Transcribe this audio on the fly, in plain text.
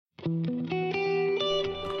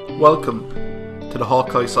Welcome to the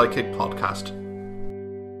Hawkeye Sidekick podcast.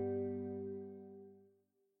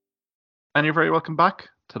 And you're very welcome back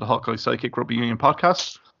to the Hawkeye Sidekick Rugby Union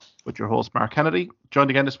podcast with your host Mark Kennedy, joined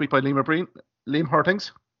again this week by Liam O'Brien. Liam, how are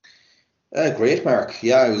things? Great, Mark.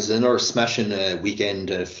 Yeah, it was another smashing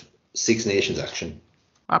weekend of Six Nations action.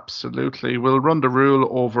 Absolutely. We'll run the rule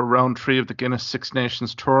over round 3 of the Guinness Six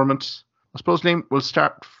Nations tournament. I suppose, Liam, we'll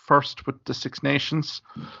start first with the Six Nations.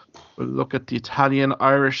 We'll look at the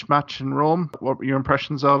Italian-Irish match in Rome. What were your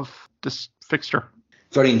impressions of this fixture?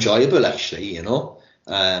 Very enjoyable, actually,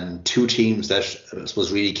 two teams that I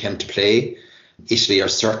suppose really came to play. Italy are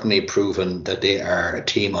certainly proven that they are a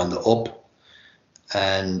team on the up.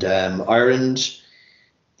 And Ireland,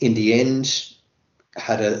 in the end,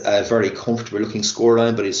 had a very comfortable looking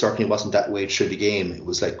scoreline, but it certainly wasn't that way through the game. It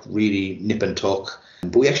was like really nip and tuck.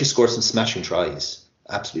 But we actually scored some smashing tries,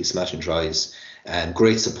 absolutely smashing tries.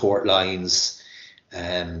 Great support lines,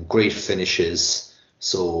 great finishes.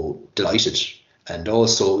 So delighted. And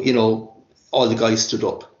also, all the guys stood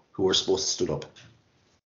up who were supposed to stood up.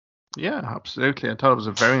 Yeah, absolutely. I thought it was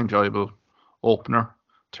a very enjoyable opener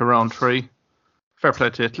to round 3. Fair play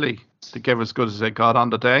to Italy. They gave as good as they got on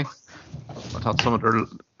the day. I thought some of their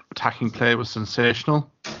attacking play was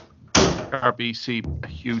sensational. RBC, a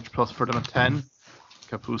huge plus for them at 10.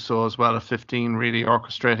 Capuzzo as well at 15, really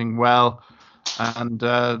orchestrating well. And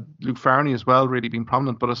Luke Farney as well, really being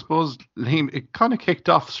prominent. But I suppose, Liam, it kind of kicked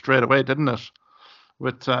off straight away, didn't it?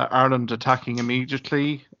 With Ireland attacking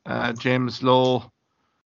immediately. James Lowe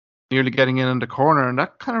nearly getting in the corner. And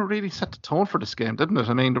that kind of really set the tone for this game, didn't it?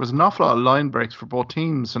 I mean, there was an awful lot of line breaks for both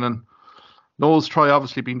teams. And then Lowe's try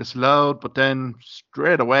obviously being disallowed. But then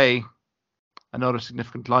straight away, another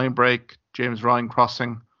significant line break. James Ryan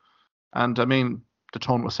crossing. And I mean, the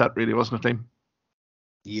tone was set, really, wasn't it, Liam?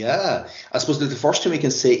 Yeah, I suppose the first thing we can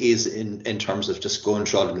say is in terms of just going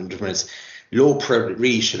through all the different minutes, Lowe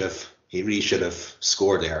really should have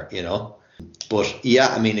scored there, But yeah,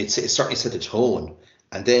 I mean, it certainly set the tone.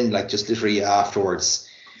 And then, just literally afterwards,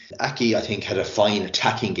 Aki, I think, had a fine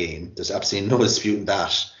attacking game. There's absolutely no disputing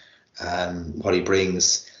that, what he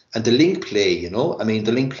brings. And the link play,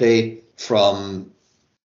 the link play from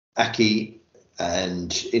Aki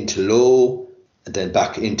and into Lowe, and then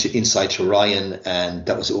back inside to Ryan, and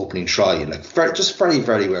that was the opening try. Very,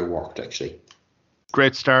 very well worked, actually.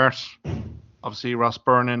 Great start. Obviously, Ross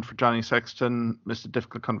Byrne in for Johnny Sexton missed a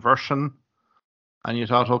difficult conversion. And you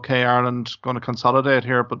thought, okay, Ireland going to consolidate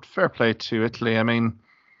here, but fair play to Italy. I mean,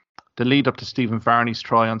 the lead up to Stephen Varney's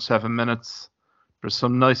try on 7 minutes, there's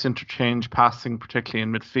some nice interchange passing, particularly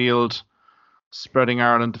in midfield, spreading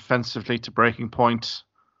Ireland defensively to breaking point.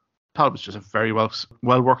 I thought it was just a very well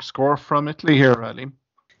worked score from Italy here, Liam.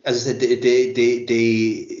 As I said,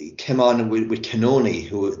 they came on with Cannoni,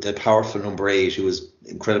 who the powerful number 8, who was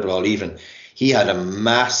incredible all even. He had a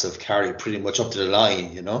massive carry pretty much up to the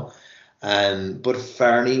line, But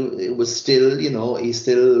Farney was still, he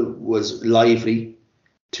still was lively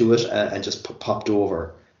to it and just popped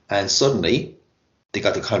over. And suddenly they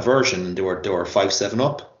got the conversion and they were 5-7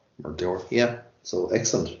 up. So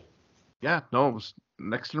excellent. Yeah, no, it was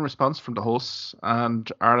an excellent response from the hosts,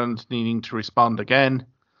 and Ireland needing to respond again.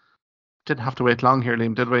 Didn't have to wait long here,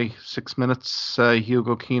 Liam, did we? 6 minutes,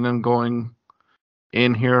 Hugo Keenan going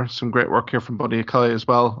in here. Some great work here from Buddy Akai as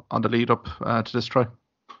well on the lead up to this try.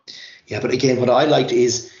 Yeah, but again, what I liked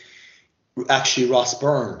is actually Ross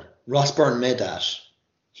Byrne. Ross Byrne made that.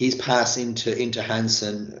 He's pass into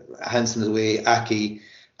Hansen away, Aki,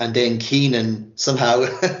 and then Keenan somehow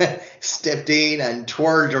stepped in and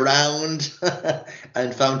twirled around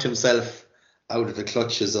and found himself out of the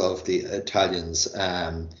clutches of the Italians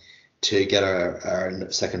to get our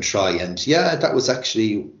second try. And yeah, that was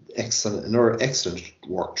actually excellent, another excellent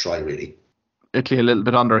work try, really. Italy a little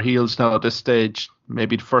bit on their heels now at this stage.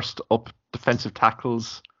 Maybe the first up defensive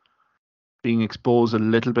tackles being exposed a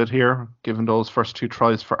little bit here, given those first 2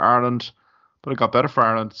 tries for Ireland. But it got better for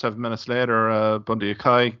Ireland 7 minutes later. Bundy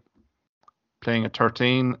Akai playing at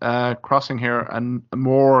 13, crossing here, and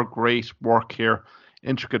more great work here.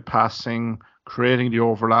 Intricate passing, creating the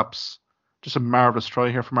overlaps. Just a marvellous try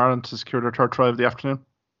here from Ireland to secure their 3rd try of the afternoon.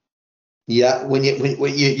 Yeah, when you're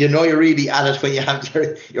really at it when you have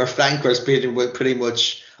your flankers pretty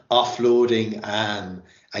much offloading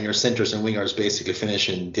and your centres and wingers basically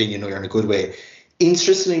finishing, then you're in a good way.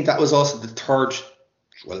 Interestingly, that was also the 3rd,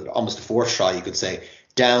 almost the 4th try, you could say,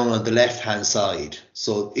 down on the left-hand side.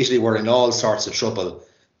 So Italy were in all sorts of trouble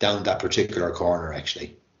down that particular corner,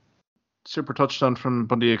 actually. Super touchdown from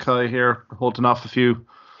Bundy Akai here, holding off a few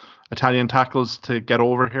Italian tackles to get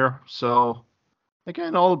over here. So,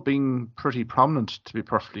 again, all being pretty prominent, to be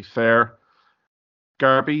perfectly fair.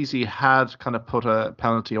 Garbisi had kind of put a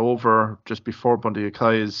penalty over just before Bundy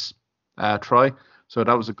Akai's try. So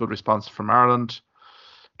that was a good response from Ireland.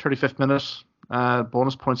 35th minute,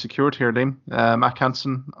 bonus point secured here, Liam. Matt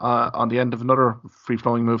Hansen on the end of another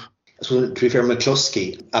free-flowing move. So to be fair,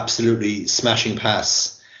 McCluskey, absolutely smashing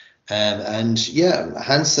pass. And yeah,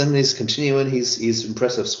 Hansen is continuing his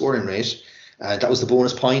impressive scoring rate. That was the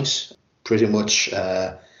bonus point pretty much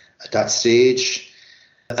at that stage.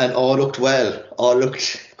 And all looked well. All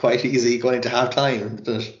looked quite easy going into half-time,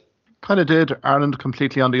 didn't it? Kind of did. Ireland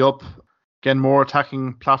completely on the up. Again, more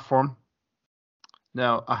attacking platform.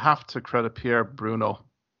 Now, I have to credit Pierre Bruno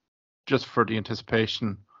just for the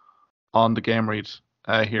anticipation on the game read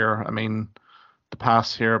here. I mean, the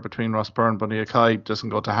pass here between Ross Byrne and Bundy Akai doesn't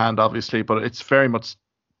go to hand, obviously, but it's very much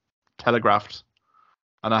telegraphed.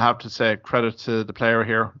 And I have to say credit to the player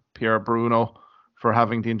here, Pierre Bruno, for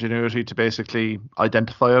having the ingenuity to basically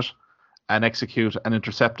identify it and execute and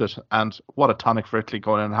intercept it. And what a tonic for Italy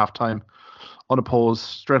going in half-time. Unopposed,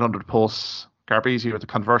 straight under the post, Garbisi with the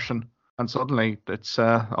conversion. And suddenly it's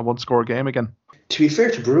a one-score game again. To be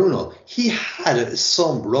fair to Bruno, he had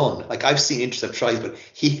some run. Like, I've seen intercept tries, but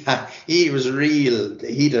he had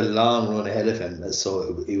a long run ahead of him.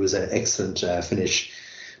 So it was an excellent finish.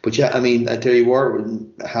 But yeah, I mean, there you were,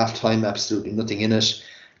 half-time, absolutely nothing in it.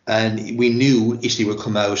 And we knew Italy would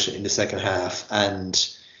come out in the second half, and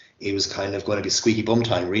it was kind of going to be squeaky bum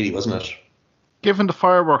time, really, wasn't it? Given the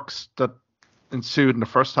fireworks that ensued in the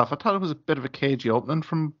first half, I thought it was a bit of a cagey opening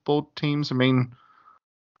from both teams. I mean,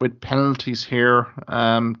 with penalties here,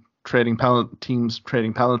 trading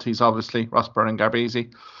penalties, obviously, Ross Byrne and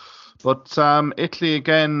Garbisi. But Italy,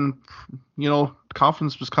 again, you know,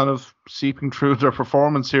 confidence was kind of seeping through their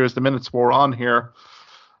performance here as the minutes wore on here.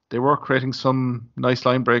 They were creating some nice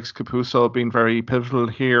line breaks, Capuzzo being very pivotal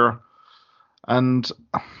here. And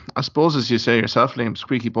I suppose, as you say yourself, Liam,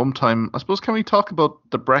 squeaky bum time. I suppose, can we talk about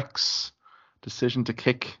the Breck's decision to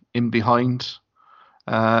kick in behind?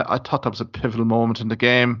 I thought that was a pivotal moment in the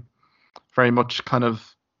game. Very much kind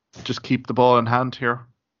of just keep the ball in hand here.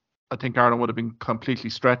 I think Ireland would have been completely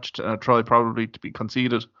stretched and a try probably to be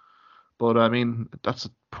conceded. But I mean, that's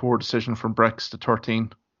a poor decision from Breck's to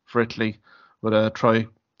 13 for Italy with a try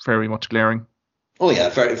very much glaring. Oh yeah,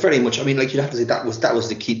 very, very much. I mean, like, you'd have to say that was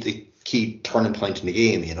the key turning point in the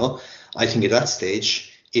game, you know. I think at that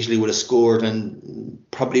stage, Italy would have scored and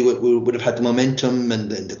probably would have had the momentum and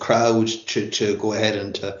the crowd to go ahead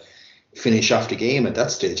and to finish off the game at that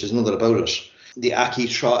stage. There's no doubt about it. The Aki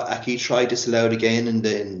try disallowed again in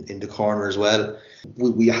the corner as well.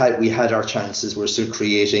 We had our chances. We're still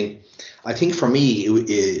creating. I think for me,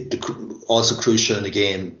 also crucial in the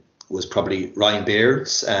game was probably Ryan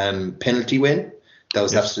Baird's penalty win. That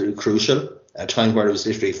was absolutely crucial. A time where there was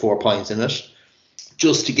literally 4 points in it.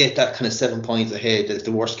 Just to get that kind of 7 points ahead, that if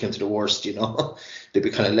the worst came to the worst, you know, they'd be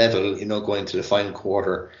kind of level, you know, going to the final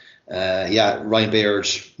quarter. Ryan Baird,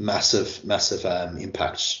 massive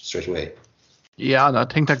impact straight away. Yeah, and I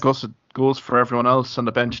think that goes for everyone else on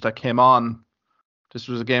the bench that came on. This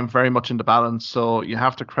was a game very much in the balance, so you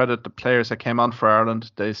have to credit the players that came on for Ireland.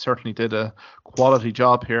 They certainly did a quality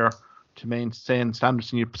job here to maintain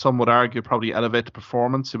standards, and some would argue probably elevate the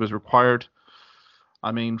performance. It was required.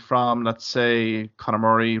 I mean, from, let's say, Conor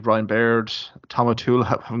Murray, Ryan Baird, Tom O'Toole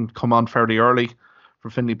having come on fairly early for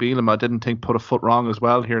Finlay Bealham, I didn't think put a foot wrong as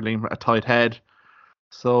well here, Liam, a tight head.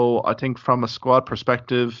 So I think from a squad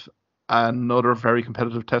perspective, another very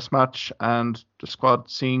competitive test match, and the squad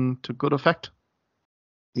seeing to good effect.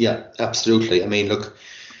 Yeah, absolutely. I mean, look,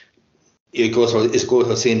 it goes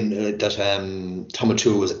without saying that Tom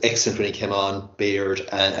O'Toole was excellent when he came on, Baird,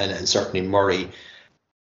 and certainly Murray.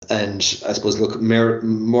 And I suppose, look,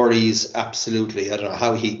 Murray's absolutely, I don't know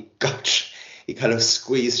how he kind of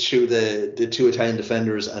squeezed through the two Italian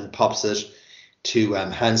defenders and pops it to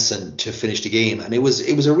Hansen to finish the game. And it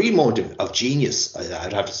was a real moment of genius,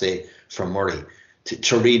 I'd have to say, from Murray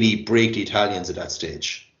to really break the Italians at that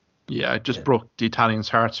stage. Yeah, it just broke the Italians'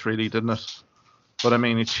 hearts, really, didn't it? But I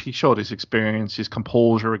mean, he showed his experience, his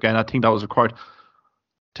composure again. I think that was required.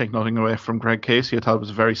 Take nothing away from Greg Casey. I thought it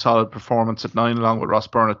was a very solid performance at 9 along with Ross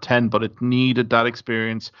Byrne at 10, but it needed that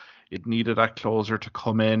experience. It needed that closer to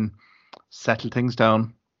come in, settle things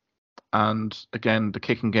down. And again, the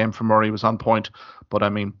kicking game for Murray was on point. But I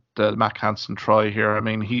mean, the Matt Hansen try here, I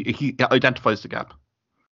mean, he identifies the gap.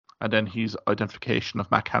 And then his identification of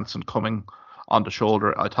Matt Hansen coming on the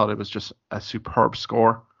shoulder, I thought it was just a superb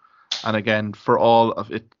score. And again, for all of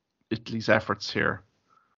Italy's efforts here,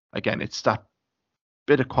 again, it's that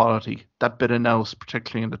bit of quality, that bit of nous,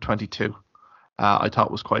 particularly in the 22, I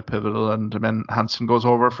thought was quite pivotal. And then Hansen goes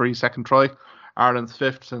over for his second try, Ireland's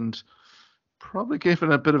fifth, and Probably gave it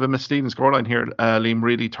a bit of a misleading scoreline here, Liam,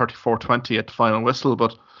 really 34-20 at the final whistle.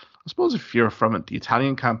 But I suppose if you're from the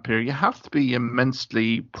Italian camp here, you have to be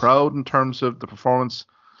immensely proud in terms of the performance.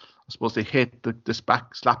 I suppose they hate this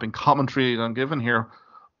backslapping commentary that I'm given here.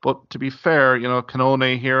 But to be fair,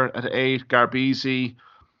 Canone here at 8, Garbisi,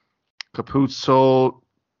 Capuzzo,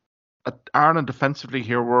 Ireland defensively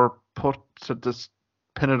here were put to this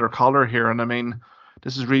pin at their collar here. And I mean,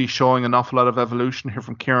 this is really showing an awful lot of evolution here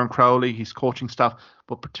from Kieran Crowley, his coaching staff,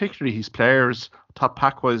 but particularly his players. Top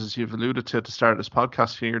pack-wise, as you've alluded to at the start of this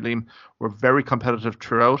podcast here, Liam, were very competitive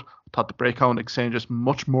throughout. I thought the breakout exchange is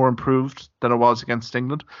much more improved than it was against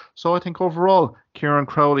England. So I think overall, Kieran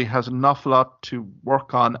Crowley has an awful lot to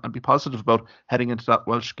work on and be positive about heading into that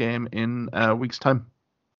Welsh game in a week's time.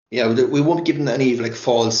 Yeah, we won't be given any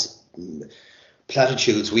false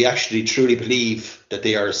platitudes. We actually truly believe that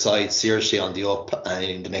they are a side seriously on the up, and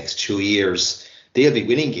in the next 2 years they'll be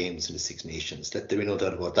winning games in the Six Nations. There be no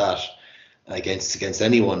doubt about that against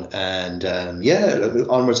anyone. And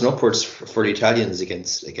onwards and upwards for the Italians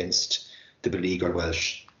against the beleaguered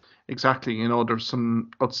Welsh. Exactly. There's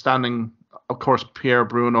some outstanding, of course, Pierre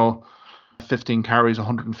Bruno, 15 carries,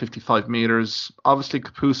 155 metres. Obviously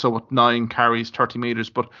Capuzzo with 9 carries, 30 metres,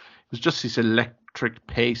 but it was just his electric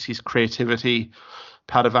pace, his creativity.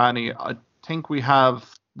 Padovani, I think we have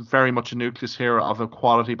very much a nucleus here of a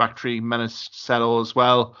quality back three. Menicello as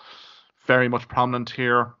well, very much prominent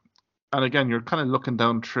here. And again, you're kind of looking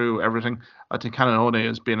down through everything. I think Canone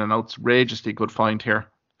has been an outrageously good find here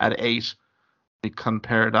at 8. We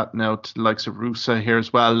compare that now to the likes of Rusa here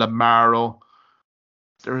as well, Lamaro.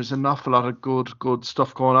 There is an awful lot of good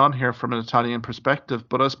stuff going on here from an Italian perspective.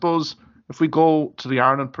 But I suppose if we go to the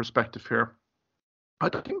Ireland perspective here, I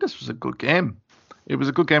think this was a good game. It was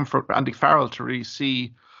a good game for Andy Farrell to really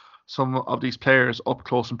see some of these players up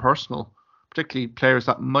close and personal, particularly players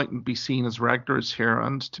that mightn't be seen as regulars here.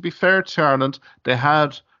 And to be fair to Ireland, they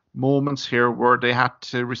had moments here where they had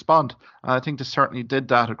to respond. And I think they certainly did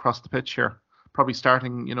that across the pitch here, probably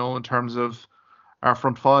starting, in terms of our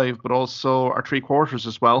front five, but also our three quarters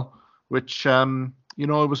as well, which, it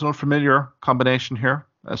was an unfamiliar combination here,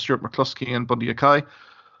 Stuart McCluskey and Bundy Akai.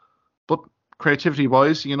 But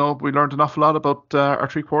creativity-wise, we learned an awful lot about our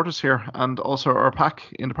three quarters here and also our pack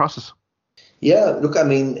in the process. Yeah, look, I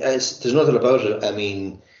mean, there's nothing about it. I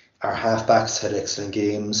mean, our halfbacks had excellent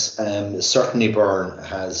games. Certainly Byrne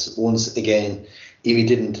has, once again, if he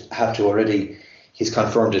didn't have to already, he's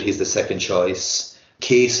confirmed that he's the second choice.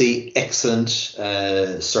 Casey, excellent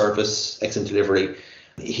service, excellent delivery.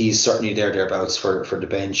 He's certainly thereabouts for the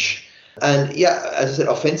bench. And yeah, as I said,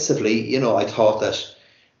 offensively, I thought that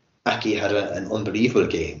Aki had an unbelievable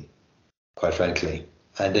game, quite frankly.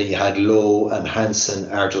 And then you had Lowe and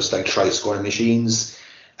Hansen are just like try-scoring machines.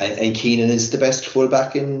 And Keenan is the best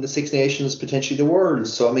fullback in the Six Nations, potentially the world.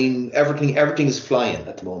 So, I mean, everything is flying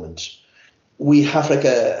at the moment. We have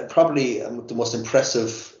probably the most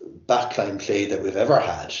impressive backline play that we've ever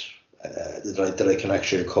had, that I can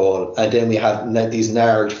actually recall. And then we have these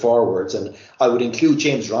narrowed forwards. And I would include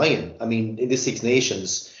James Ryan. I mean, in the Six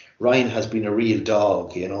Nations, Ryan has been a real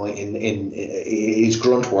dog, in his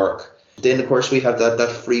grunt work. Then, of course, we have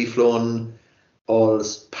that free-flowing, all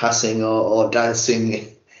passing, all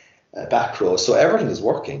dancing back row. So everything is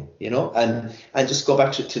working, and just go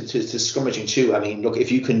back to scrummaging too. I mean, look,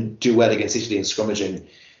 if you can do well against Italy in scrummaging,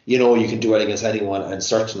 you can do well against anyone, and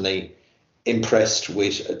certainly impressed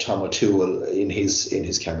with Tom O'Toole in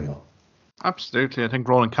his cameo. Absolutely. I think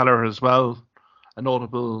Roland Kelleher as well, a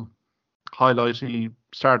notable highlight. He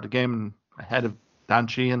started the game ahead of Dan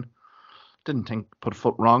Sheehan. Didn't think put a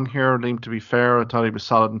foot wrong here, Liam, to be fair. I thought he was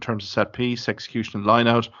solid in terms of set piece, execution and line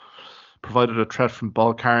out. Provided a threat from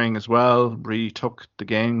ball carrying as well. Really took the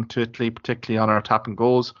game to Italy, particularly on our tap and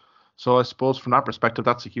goals. So I suppose from that perspective,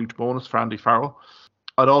 that's a huge bonus for Andy Farrell.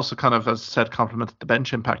 I'd also kind of, as I said, complimented the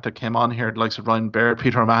bench impact that came on here. The likes of Ryan Baird,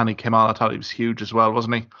 Peter O'Mahony came on. I thought he was huge as well,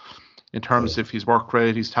 wasn't he? In terms of his work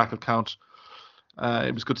rate, his tackle count.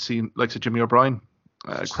 It was good to see likes of Jimmy O'Brien.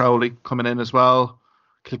 Crowley coming in as well.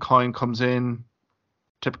 Kilcoyne comes in,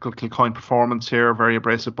 typical Kilcoyne performance here, very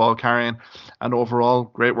abrasive ball carrying, and overall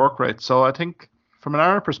great work rate. So I think from an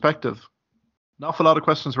Irish perspective, an awful lot of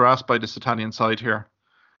questions were asked by this Italian side here.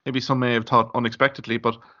 Maybe some may have thought unexpectedly,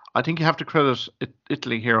 but I think you have to credit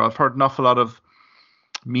Italy here. I've heard an awful lot of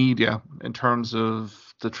media in terms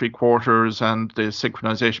of the three quarters and the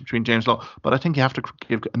synchronization between James Lowe, but I think you have to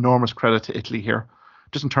give enormous credit to Italy here,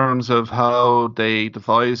 just in terms of how they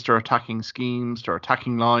devised their attacking schemes, their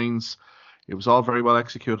attacking lines. It was all very well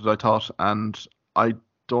executed, I thought, and I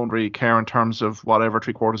don't really care in terms of whatever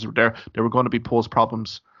three quarters were there. They were going to be posed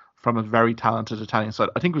problems from a very talented Italian side.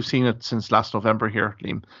 I think we've seen it since last November here,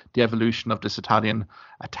 Liam, the evolution of this Italian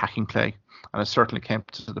attacking play. And it certainly came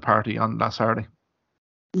to the party on last Saturday.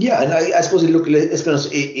 Yeah, and I suppose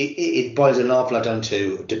it boils an awful lot down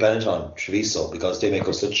to Benetton, Treviso, because they make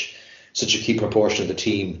up such a key proportion of the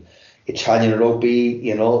team. Italian rugby,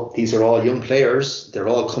 these are all young players. They're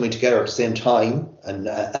all coming together at the same time, and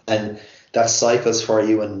that cycles for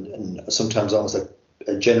you, and sometimes almost like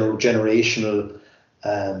a generational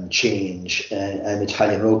change. And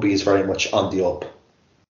Italian rugby is very much on the up.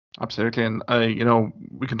 Absolutely, and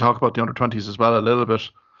we can talk about the under-20s as well a little bit.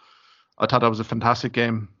 I thought that was a fantastic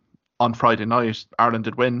game on Friday night. Ireland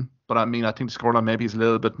did win, but I think the scoreline maybe is a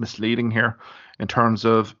little bit misleading here in terms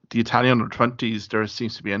of the Italian under-20s. There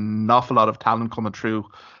seems to be an awful lot of talent coming through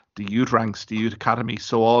the youth ranks, the youth academy.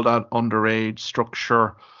 So all that underage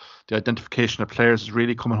structure, the identification of players is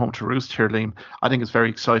really coming home to roost here, Liam. I think it's very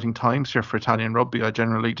exciting times here for Italian rugby. I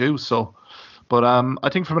generally do. So, but I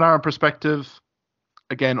think from an Ireland perspective,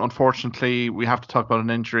 again, unfortunately, we have to talk about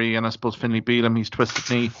an injury, and I suppose Finlay Bealham, he's twisted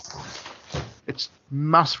knee. It's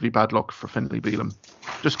massively bad luck for Finlay Bealham,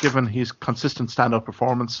 just given his consistent stand-up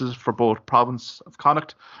performances for both province of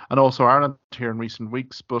Connacht and also Ireland here in recent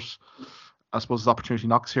weeks. But I suppose his opportunity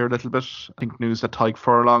knocks here a little bit. I think news that Tyke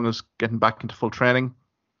Furlong is getting back into full training.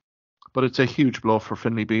 But it's a huge blow for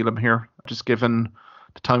Finlay Bealham here, just given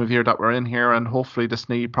the time of year that we're in here, and hopefully this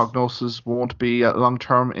knee prognosis won't be a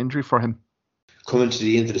long-term injury for him. Coming to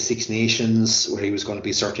the end of the Six Nations, where he was going to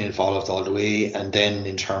be certainly involved all the way, and then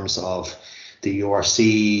in terms of the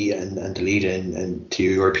URC and the lead in to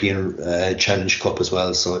European Challenge Cup as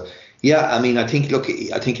well. So yeah, I think he'll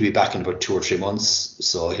be back in about 2 or 3 months.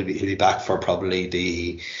 So he'll be back for probably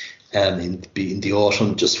in the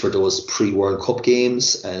autumn, just for those pre-World Cup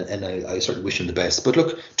games, and I certainly wish him the best. But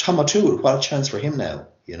look, Tom O'Toole, what a chance for him now,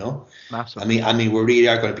 Massive. I mean, we really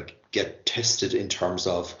are going to get tested in terms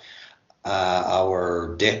of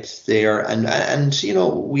our depth there, and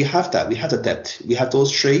we have that depth. We have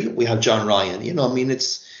those three. We have John Ryan.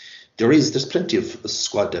 There's plenty of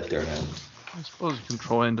squad depth there now. I suppose you can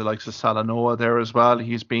throw in the likes of Salanoa there as well.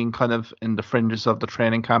 He's been kind of in the fringes of the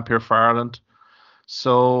training camp here for Ireland.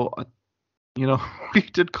 So, we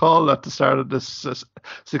did call at the start of this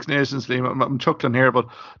Six Nations team. I'm chuckling here, but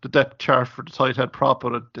the depth chart for the tight head prop,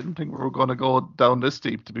 but I didn't think we were going to go down this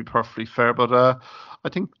deep, to be perfectly fair. But I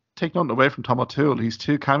think, take nothing away from Tom O'Toole, his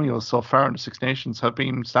 2 cameos so far in the Six Nations have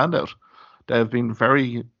been standout. They have been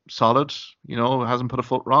very solid, hasn't put a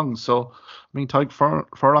foot wrong. So, Tyke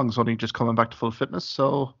Furlong's only just coming back to full fitness.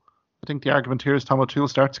 So, I think the argument here is Tom O'Toole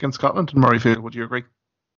starts against Scotland in Murrayfield. Would you agree?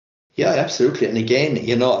 Yeah, absolutely. And again,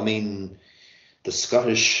 the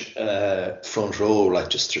Scottish front row,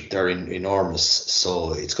 they're enormous.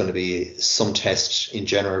 So it's going to be some test in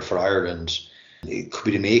general for Ireland. It could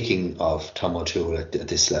be the making of Tom O'Toole at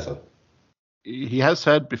this level. He has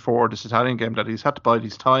said before this Italian game that he's had to bide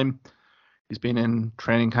his time. He's been in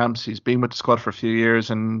training camps. He's been with the squad for a few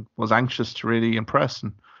years and was anxious to really impress.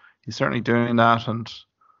 And he's certainly doing that. And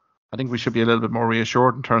I think we should be a little bit more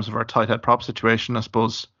reassured in terms of our tight head prop situation, I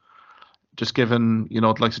suppose. Just given, the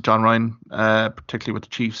likes of John Ryan, particularly with the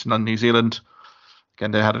Chiefs and on New Zealand.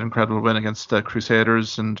 Again, they had an incredible win against the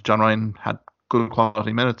Crusaders, and John Ryan had good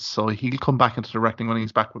quality minutes, so he'll come back into the reckoning when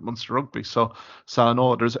he's back with Munster Rugby. So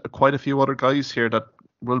Salanoa, there's quite a few other guys here that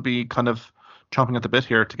will be kind of chomping at the bit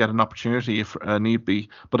here to get an opportunity if need be.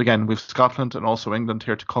 But again, we've Scotland and also England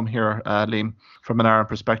here to come here, Liam, from an Ireland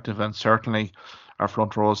perspective, and certainly our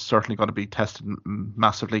front row is certainly going to be tested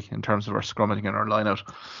massively in terms of our scrumming and our line-out.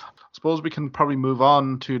 I suppose we can probably move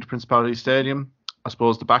on to the Principality Stadium. I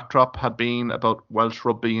suppose the backdrop had been about Welsh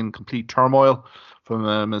rugby in complete turmoil. From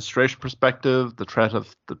an administration perspective, the threat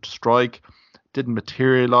of the strike didn't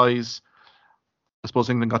materialise. I suppose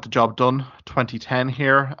England got the job done. 2010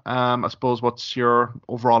 here. I suppose what's your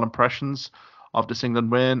overall impressions of this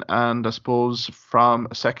England win? And I suppose from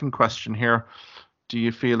a second question here, do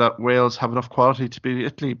you feel that Wales have enough quality to beat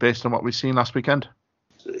Italy based on what we've seen last weekend?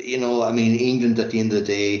 England at the end of the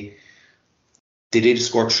day, they did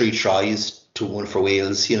score 3 tries to 1 for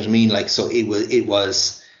Wales. You know what I mean? So it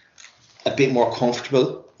was a bit more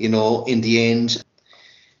comfortable, in the end.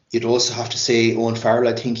 You'd also have to say Owen Farrell,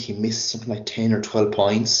 I think he missed something like 10 or 12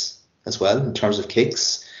 points as well in terms of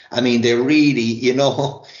kicks. They really,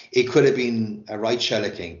 it could have been a right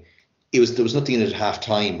shellacking. There was nothing in it at half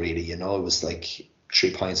time, really, it was like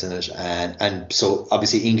 3 points in it. And so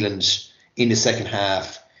obviously England in the second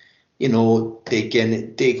half, they play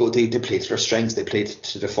to their strengths, they play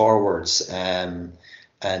to the forwards, and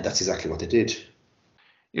that's exactly what they did.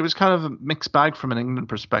 It was kind of a mixed bag from an England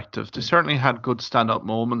perspective. They certainly had good stand-up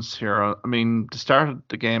moments here. I mean, they started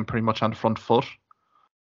the game pretty much on the front foot.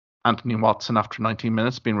 Anthony Watson, after 19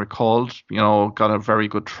 minutes, being recalled, got a very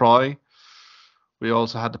good try. We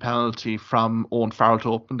also had the penalty from Owen Farrell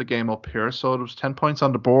to open the game up here. So it was 10 points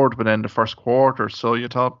on the board within the first quarter. So you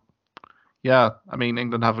thought, yeah, I mean,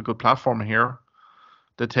 England have a good platform here.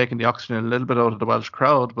 They're taking the oxygen a little bit out of the Welsh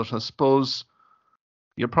crowd. But I suppose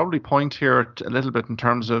you'll probably point here a little bit in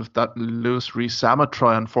terms of that Lewis Rees-Zammit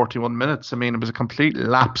try on 41 minutes. I mean, it was a complete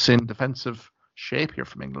lapse in defensive shape here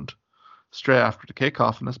from England straight after the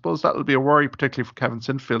kickoff. And I suppose that will be a worry, particularly for Kevin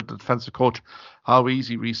Sinfield, the defensive coach, how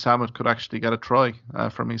easy Rees-Zammit could actually get a try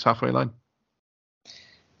from his halfway line.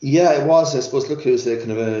 Yeah, it was. I suppose, look, it was a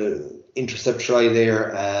kind of a intercept try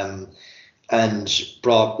there, and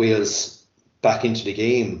brought Wales back into the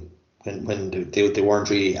game when they weren't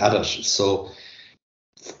really at it. So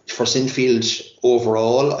for Sinfield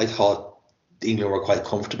overall, I thought England were quite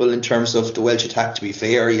comfortable in terms of the Welsh attack, to be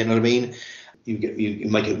fair, you know what I mean? You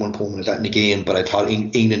might get one point of that in the game, but I thought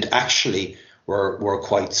England actually were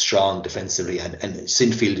quite strong defensively, and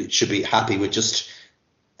Sinfield should be happy with just,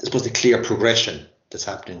 I suppose, the clear progression that's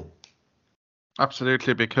happening.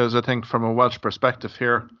 Absolutely, because I think from a Welsh perspective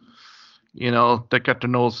here, they get their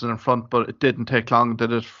noses in front, but it didn't take long,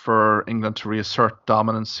 did it, for England to reassert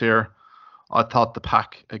dominance here. I thought the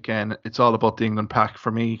pack, again, it's all about the England pack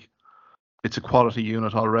for me. It's a quality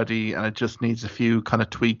unit already, and it just needs a few kind of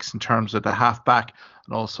tweaks in terms of the half-back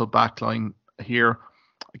and also backline here.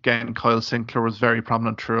 Again, Kyle Sinclair was very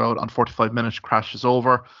prominent throughout. On 45 minutes, crashes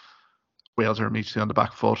over. Wales are immediately on the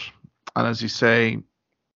back foot. And as you say,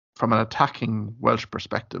 from an attacking Welsh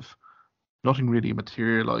perspective, nothing really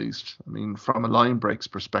materialised. I mean, from a line breaks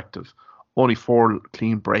perspective, only 4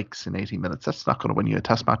 clean breaks in 80 minutes. That's not going to win you a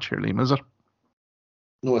test match here, Liam, is it?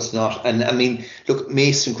 No, it's not. And I mean, look,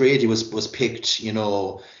 Mason Grady was picked, in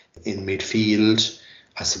midfield,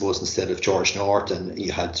 I suppose, instead of George North, and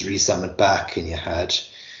you had Rees-Zammit back, and you had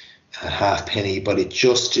Halfpenny, but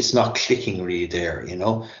it's not clicking really there,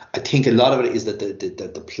 I think a lot of it is that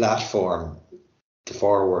the platform, the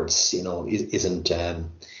forwards, isn't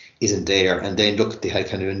there. And then look, they had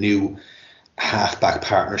kind of a new half-back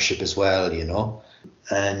partnership as well,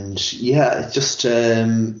 And yeah, it's just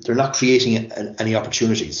they're not creating any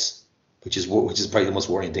opportunities, which is probably the most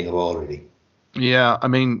worrying thing of all, really. Yeah, I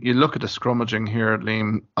mean, you look at the scrummaging here,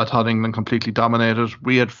 Liam. I thought England completely dominated.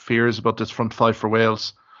 We had fears about this front five for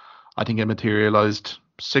Wales. I think it materialised.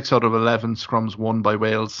 6 out of 11 scrums won by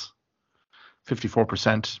Wales.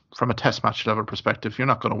 54% from a test match level perspective. You're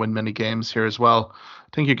not going to win many games here as well.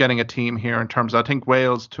 I think you're getting a team here in terms of, I think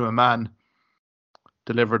Wales to a man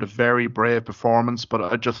delivered a very brave performance, but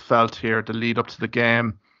I just felt here the lead up to the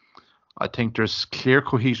game, I think there's clear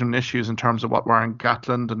cohesion issues in terms of what Warren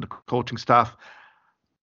Gatland and the coaching staff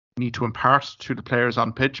need to impart to the players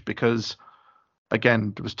on pitch, because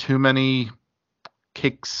again, there was too many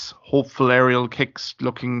kicks, hopeful aerial kicks,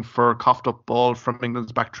 looking for a coughed up ball from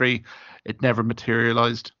England's back three. It never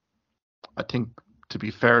materialised. I think, to be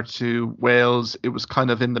fair to Wales, it was kind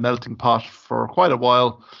of in the melting pot for quite a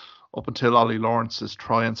while, up until Ollie Lawrence's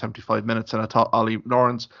try in 75 minutes. And I thought Ollie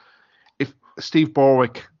Lawrence, if Steve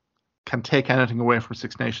Borwick can take anything away from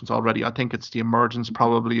Six Nations already, I think it's the emergence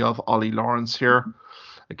probably of Ollie Lawrence here.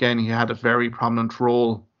 Again, he had a very prominent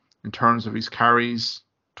role in terms of his carries,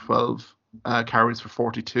 12 carries for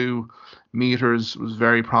 42 metres, was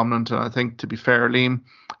very prominent. And I think, to be fair, Liam,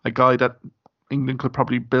 a guy that England could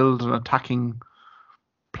probably build an attacking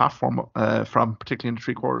platform from, particularly in the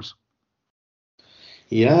three quarters.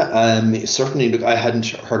 Yeah, certainly. Look, I hadn't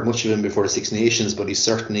heard much of him before the Six Nations, but he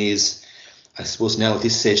certainly is. I suppose now at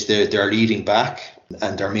this stage they're leading back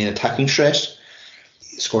and their main attacking threat,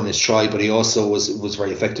 scoring his try, but he also was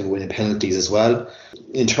very effective winning penalties as well.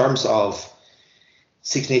 In terms of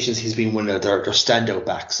Six Nations, he's been one of their standout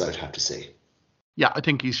backs, I'd have to say. Yeah, I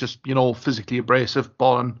think he's just, physically abrasive,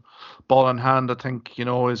 ball in hand. I think,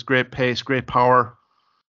 his great pace, great power.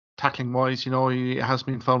 Tackling wise, he hasn't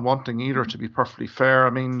been found wanting either, to be perfectly fair.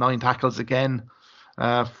 I mean, 9 tackles again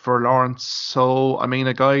for Lawrence. So, I mean,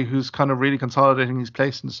 a guy who's kind of really consolidating his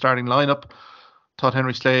place in the starting lineup. Todd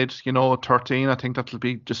Henry Slade, 13. I think that'll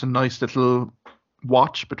be just a nice little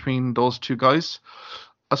watch between those two guys.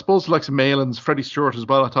 I suppose the likes of Malins, Freddie Stewart as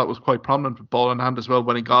well, I thought was quite prominent with ball in hand as well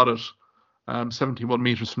when he got it. 71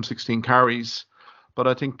 metres from 16 carries. But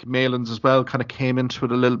I think Malins as well kind of came into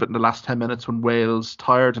it a little bit in the last 10 minutes when Wales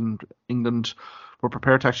tired and England were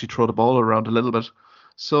prepared to actually throw the ball around a little bit.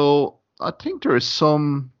 So I think there is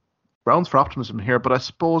some grounds for optimism here, but I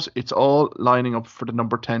suppose it's all lining up for the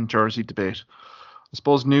number 10 jersey debate. I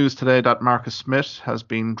suppose news today that Marcus Smith has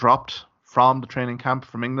been dropped from the training camp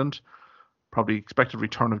from England. Probably expected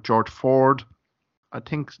return of George Ford. I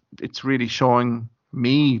think it's really showing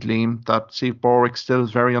me, Liam, that Steve Borwick still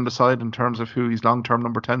is very undecided in terms of who his long-term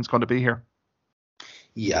number 10 is going to be here.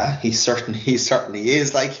 Yeah, he certainly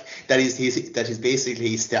is. Like he's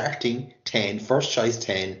basically starting 10, first choice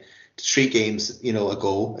 10, 3 games,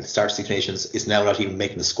 ago at the start of Six Nations, is now not even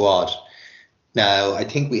making the squad. Now, I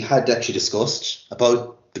think we had actually discussed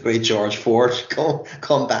about the great George Ford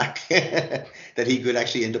come back, that he could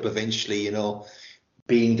actually end up eventually,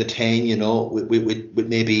 being the 10, with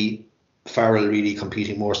maybe Farrell really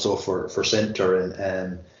competing more so for centre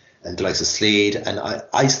and the likes of Slade. And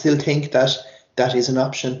I still think that is an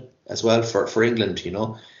option as well for England.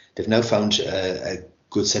 They've now found a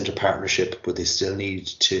good centre partnership, but they still need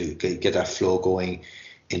to get that flow going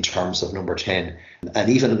in terms of number 10. And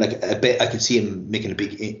even like a bit, I could see him making a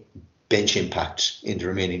big bench impact in the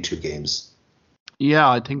remaining 2 games. Yeah,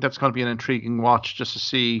 I think that's going to be an intriguing watch just to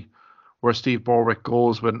see where Steve Borwick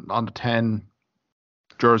goes on the 10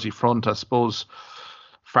 jersey front. I suppose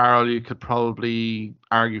Farrell, you could probably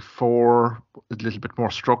argue for a little bit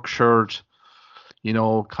more structured,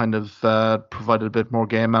 kind of provided a bit more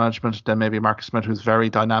game management than maybe Marcus Smith, who's very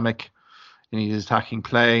dynamic in his attacking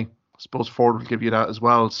play. I suppose Ford will give you that as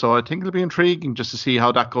well. So I think it'll be intriguing just to see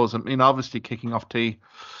how that goes. I mean, obviously kicking off tee,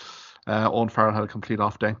 Owen Farrell had a complete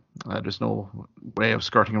off day. There's no way of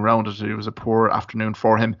skirting around it. It was a poor afternoon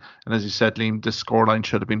for him. And as you said, Liam, this scoreline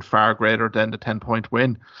should have been far greater than the 10-point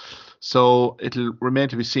win. So it'll remain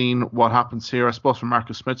to be seen what happens here. I suppose from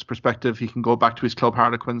Marcus Smith's perspective, he can go back to his club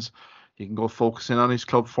Harlequins. He can go focusing on his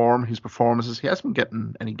club form, his performances. He hasn't been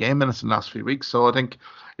getting any game minutes in the last few weeks. So I think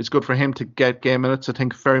it's good for him to get game minutes. I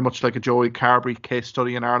think very much like a Joey Carberry case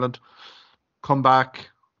study in Ireland. Come back,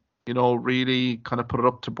 really kind of put it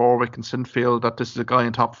up to Borwick and Sinfield that this is a guy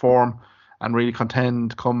in top form and really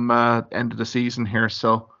contend come end of the season here.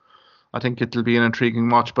 So I think it'll be an intriguing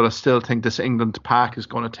watch, but I still think this England pack is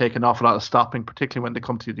going to take an awful lot of stopping, particularly when they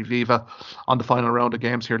come to the Viva on the final round of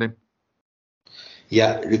games here, Liam.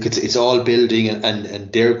 Yeah, look, it's all building,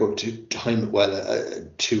 and they're going to time it well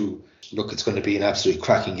to look. It's going to be an absolutely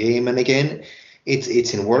cracking game, and again,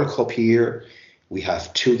 it's in World Cup year. We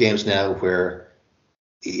have 2 games now where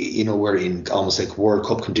we're in almost like World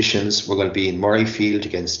Cup conditions. We're going to be in Murrayfield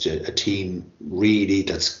against a team really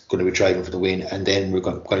that's going to be driving for the win, and then we're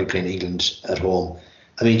going to be playing England at home.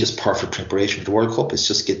 I mean, just perfect preparation for the World Cup. It's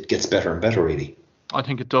just gets better and better, really. I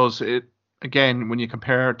think it does. It again, when you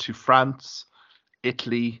compare to France,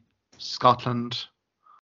 Italy, Scotland,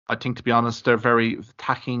 I think, to be honest, they're very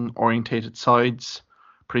attacking orientated sides,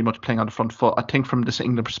 pretty much playing on the front foot. I think from this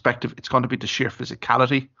England perspective, it's going to be the sheer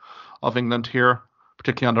physicality of England here,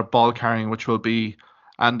 particularly on their ball carrying, which will be,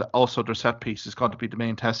 and also their set piece is going to be the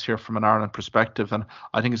main test here from an Ireland perspective. And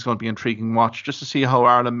I think it's going to be an intriguing watch just to see how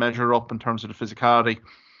Ireland measure up in terms of the physicality,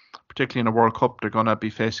 particularly in a World Cup. They're going to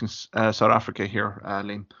be facing South Africa here,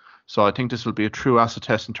 Liam. So I think this will be a true acid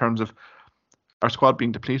test in terms of our squad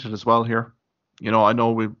being depleted as well here. I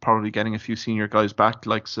know we're probably getting a few senior guys back,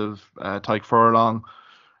 likes of Tyke Furlong,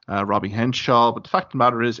 Robbie Henshaw. But the fact of the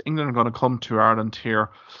matter is, England are going to come to Ireland here.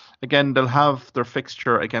 Again, they'll have their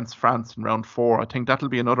fixture against France in round 4. I think that'll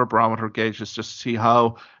be another barometer gauge just to see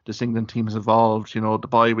how this England team has evolved. The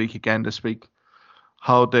bye week again this week,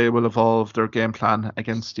 how they will evolve their game plan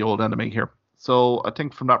against the old enemy here. So I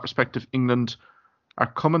think from that perspective, England are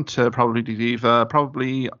coming to probably the Viva,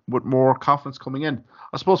 probably with more confidence coming in.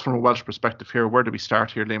 I suppose from a Welsh perspective here, where do we start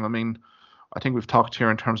here, Liam? I mean, I think we've talked here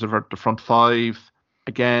in terms of the front 5.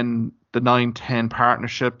 Again, the 9-10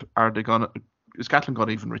 partnership, is Gatland going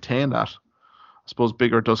to even retain that? I suppose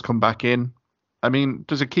Bigger does come back in. I mean,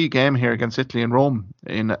 there's a key game here against Italy and Rome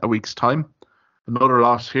in a week's time. Another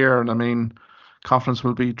loss here, and I mean, confidence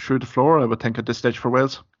will be through the floor, I would think, at this stage for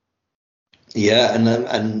Wales. Yeah,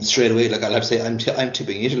 and straight away, like I'll have to say, I'm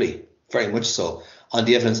tipping Italy, very much so, on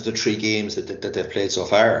the evidence of the 3 games that they've played so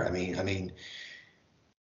far. I mean,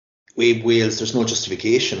 Wales, there's no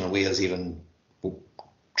justification on Wales even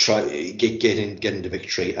try getting the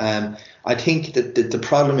victory. I think that the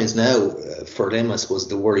problem is now for them, I suppose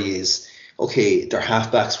the worry is, okay, their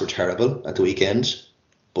halfbacks were terrible at the weekend,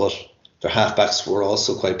 but their halfbacks were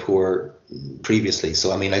also quite poor previously.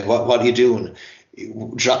 So I mean, like, what are you doing?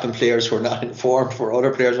 Dropping players who are not in form for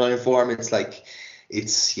other players not in form. It's like,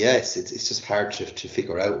 it's just hard to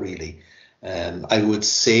figure out, really. I would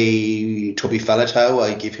say Toby Faletau,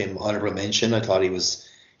 I give him honourable mention. I thought he was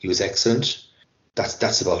excellent.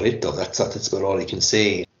 That's about it, though. That's about all I can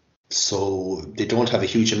say. So they don't have a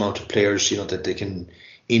huge amount of players, that they can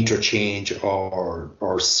interchange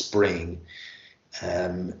or spring.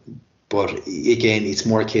 Um, but again, it's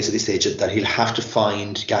more a case at this stage that he'll have to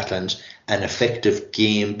find Gatland an effective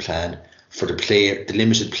game plan for the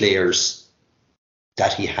limited players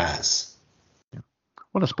that he has.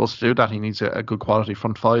 Well, I suppose to do that, he needs a good quality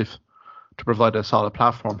front five to provide a solid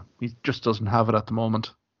platform. He just doesn't have it at the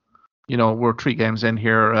moment. We're 3 games in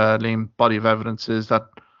here. Liam, body of evidence is that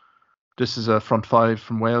this is a front five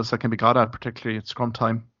from Wales that can be got at, particularly at scrum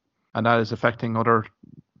time, and that is affecting other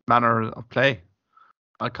manner of play.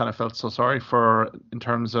 I kind of felt so sorry in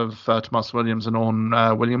terms of Tomas Williams and Owen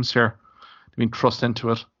Williams here. I mean, trust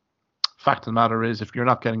into it. Fact of the matter is, if you're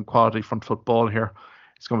not getting quality front football here,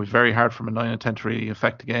 it's going to be very hard from a 9 and 10 to really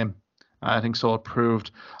affect the game. I think so it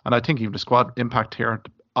proved. And I think even the squad impact here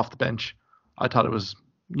off the bench, I thought it was,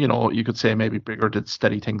 you could say maybe bigger, did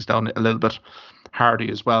steady things down a little bit.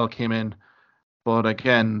 Hardy as well came in. But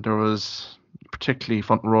again, there was particularly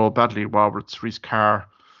front row, Badley Roberts, Reece Carr,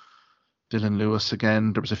 Dylan Lewis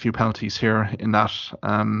again. There was a few penalties here in that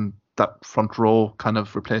front row kind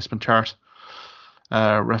of replacement chart.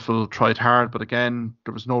 Reffel tried hard, but again,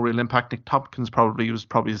 there was no real impact. Nick Tompkins was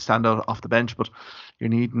probably the standout off the bench, but you're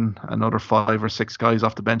needing another 5 or 6 guys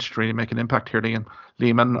off the bench to really make an impact here, Liam.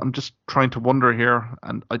 And I'm just trying to wonder here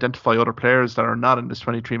and identify other players that are not in this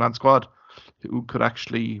 23-man squad who could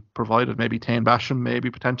actually provide it. Maybe Tane Basham, maybe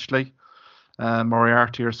potentially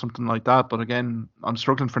Moriarty or something like that. But again, I'm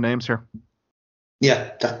struggling for names here.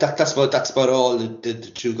 Yeah, that's about all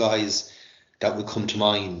the 2 guys that would come to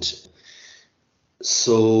mind.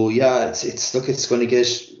 So yeah, it's going to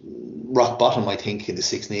get rock bottom, I think, in the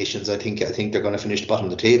Six Nations. I think they're going to finish the bottom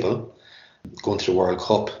of the table, going to the World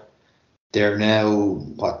Cup. They're now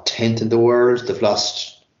 10th in the world. They've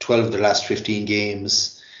lost 12 of their last 15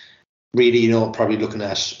 games. Really, probably looking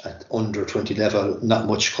at under 20 level, not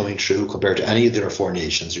much coming through compared to any of their 4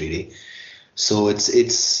 nations, really. So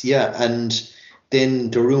it's and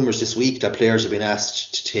then the rumours this week that players have been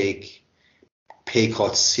asked to take pay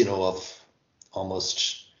cuts, of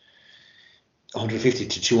almost 150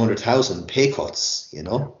 to 200,000 pay cuts,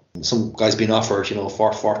 Some guys being offered,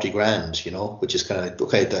 for 40 grand, which is kind of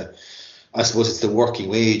okay. I suppose it's the working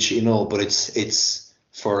wage, but it's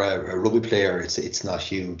for a rugby player, it's not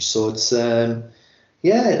huge. So it's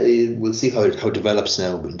we'll see how it develops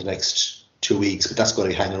now in the next 2 weeks, but that's going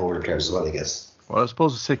to be hanging over the players as well, I guess. Well, I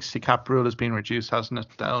suppose the 60 cap rule has been reduced, hasn't it,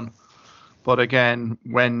 down? But again,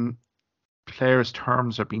 when players'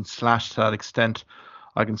 terms are being slashed to that extent,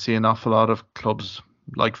 I can see an awful lot of clubs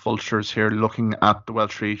like Vultures here looking at the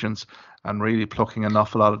Welsh regions and really plucking an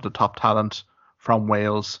awful lot of the top talent from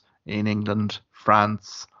Wales, in England,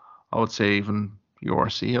 France, I would say even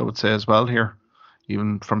URC, I would say as well here,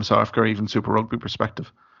 even from South Africa, even Super Rugby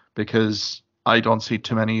perspective, because I don't see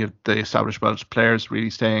too many of the established Welsh players really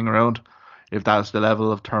staying around if that's the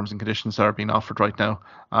level of terms and conditions that are being offered right now.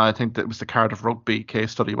 I think that was the Cardiff Rugby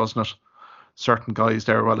case study, wasn't it? Certain guys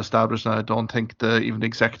there well established, and I don't think even the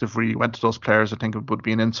executive really went to those players. I think it would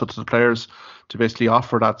be an insult to the players to basically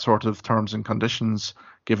offer that sort of terms and conditions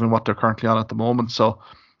given what they're currently on at the moment. So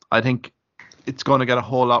I think it's going to get a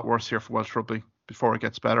whole lot worse here for Welsh Rugby before it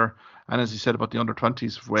gets better. And as you said about the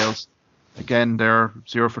under-20s of Wales, again, they're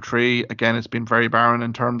 0 for 3. Again, it's been very barren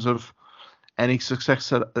in terms of any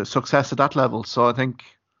success at that level. So I think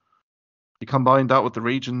you combine that with the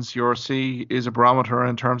regions, URC is a barometer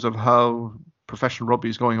in terms of how professional rugby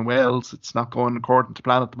is going in Wales. It's not going according to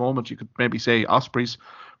plan at the moment. You could maybe say Ospreys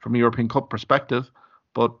from a European Cup perspective,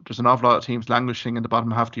 but there's an awful lot of teams languishing in the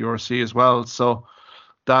bottom half of the URC as well. So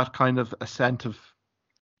that kind of ascent of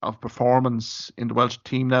performance in the Welsh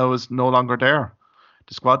team now is no longer there.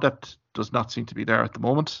 The squad depth does not seem to be there at the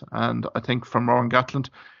moment. And I think from Rowan Gatland,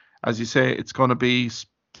 as you say, it's going to be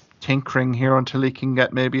tinkering here until he can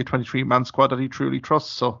get maybe a 23-man squad that he truly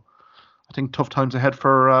trusts. So I think tough times ahead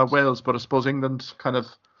for Wales, but I suppose England kind of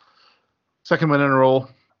second win in a row.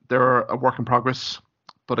 They're a work in progress.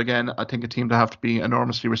 But again, I think a team to have to be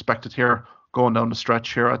enormously respected here going down the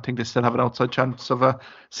stretch here. I think they still have an outside chance of a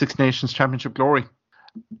Six Nations Championship glory.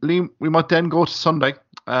 Liam, we might then go to Sunday,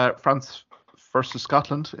 France versus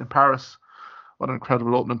Scotland in Paris. What an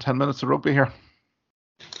incredible opening 10 minutes of rugby here.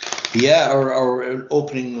 Yeah, our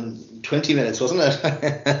opening 20 minutes, wasn't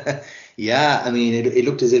it? Yeah, I mean, it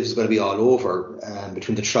looked as if it was going to be all over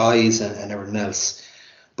between the tries and everything else.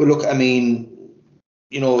 But look, I mean,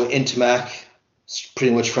 Intimac,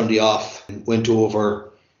 pretty much from the off, went over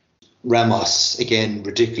Ramos, again,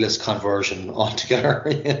 ridiculous conversion altogether,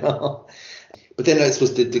 But then I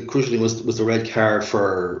suppose the crucial thing was the red card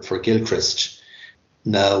for Gilchrist.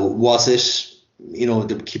 Now, was it,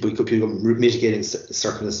 the people mitigating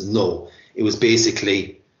circumstances? No. It was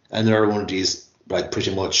basically another one of these, like,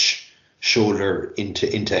 pretty much shoulder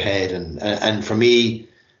into head, and for me,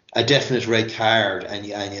 a definite red card, and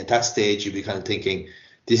at that stage you'd be kind of thinking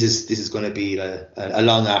this is going to be a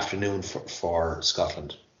long afternoon for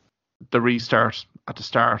Scotland. The restart at the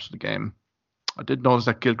start of the game, I did notice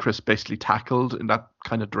that Gilchrist basically tackled in that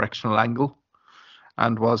kind of directional angle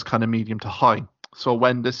and was kind of medium to high. So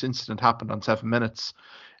when this incident happened on 7 minutes,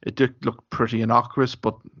 it did look pretty innocuous.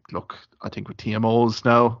 But look, I think with TMOs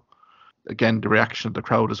now, again, the reaction of the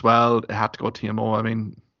crowd as well, it had to go TMO. I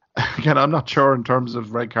mean, again, I'm not sure in terms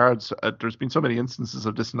of red cards. There's been so many instances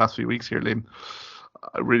of this in the last few weeks here, Liam.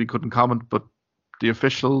 I really couldn't comment, but the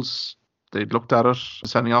officials, they looked at it,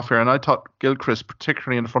 sending off here. And I thought Gilchrist,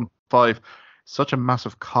 particularly in the front five, such a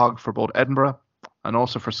massive cog for both Edinburgh and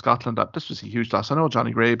also for Scotland, that this was a huge loss. I know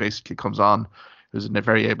Johnny Gray basically comes on, who's a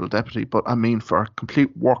very able deputy, but I mean, for a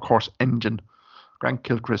complete workhorse engine, Grant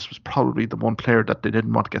Gilchrist was probably the one player that they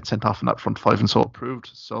didn't want to get sent off in that front five, and so it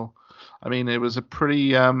proved. So, I mean, it was a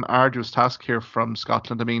pretty arduous task here from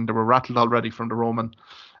Scotland. I mean, they were rattled already from the Roman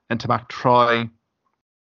Ntamack try.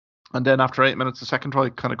 And then after 8 minutes, the second try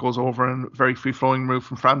kind of goes over in a very free-flowing move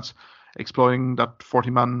from France, exploiting that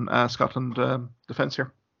 40-man Scotland defence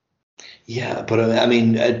here. Yeah, but I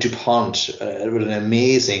mean, Dupont with an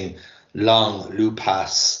amazing long loop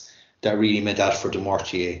pass that really meant that for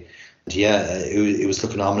Dumortier. Yeah, it was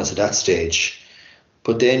looking ominous at that stage.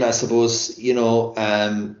 But then I suppose,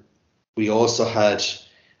 we also had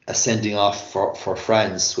a sending off for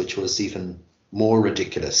France, which was even more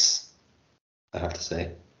ridiculous, I have to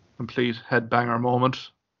say. Complete headbanger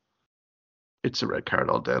moment. It's a red card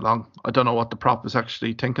all day long. I don't know what the prop is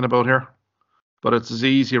actually thinking about here, but it's as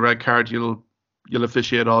easy a red card you'll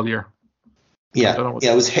officiate all year. Yeah,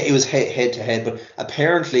 it was head to head, but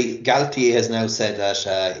apparently Galtier has now said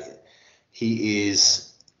that he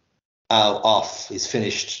is off. He's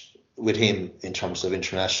finished with him in terms of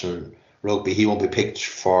international rugby. He won't be picked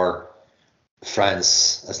for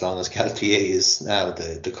France as long as Galtier is now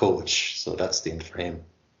the coach. So that's the end for him.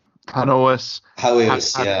 Howeas,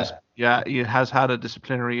 yeah, he has had a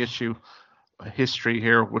disciplinary issue history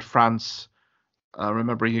here with France.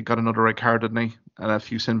 Remember, he got another red card, didn't he? And a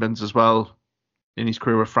few sin bins as well in his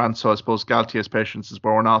career with France. So I suppose Galtier's patience is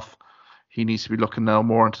worn off. He needs to be looking now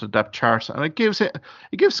more into the depth chart, and it gives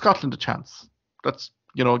Scotland a chance. That's,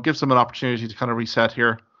 it gives them an opportunity to kind of reset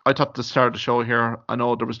here. I thought the start of the show here, I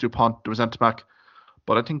know there was Dupont, there was Ntamack,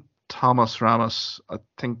 but I think Thomas Ramos,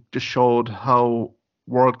 just showed how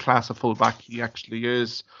world class a fullback he actually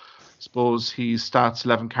is. I suppose he stats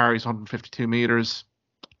 11 carries, 152 meters,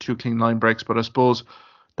 2 clean line breaks, but I suppose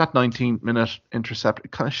that 19-minute intercept,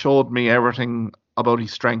 it kind of showed me everything about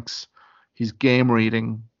his strengths, his game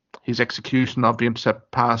reading, his execution of the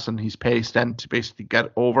intercept pass, and his pace then to basically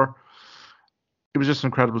get over. It was just an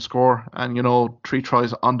incredible score, and 3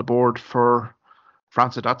 tries on the board for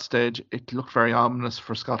France at that stage. It looked very ominous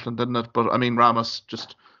for Scotland, didn't it? But I mean, Ramos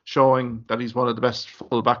just showing that he's one of the best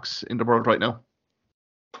fullbacks in the world right now.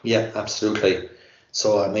 Yeah, absolutely.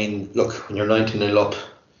 So I mean, look, when you're 19-0 up,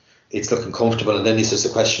 it's looking comfortable, and then it's just a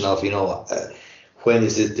question of when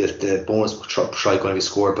is it the bonus try going to be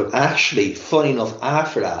scored? But actually, funny enough,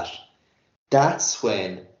 after that, that's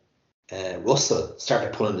when Russell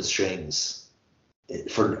started pulling the strings.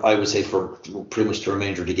 I would say for pretty much the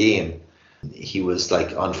remainder of the game, he was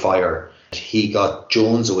like on fire. He got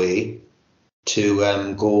Jones away to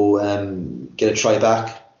go get a try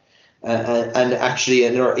back, and actually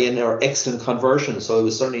in our excellent conversion. So it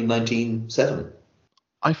was certainly 19-7.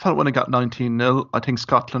 I felt when it got 19-0, I think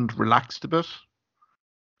Scotland relaxed a bit.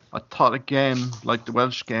 I thought again, like the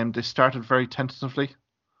Welsh game, they started very tentatively.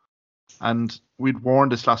 And we'd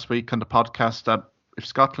warned this last week on the podcast that if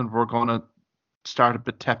Scotland were going to start a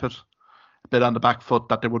bit tepid, a bit on the back foot,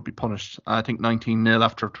 that they would be punished. I think 19-0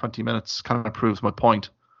 after 20 minutes kind of proves my point.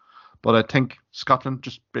 But I think Scotland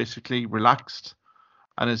just basically relaxed.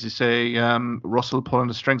 And as you say, Russell pulling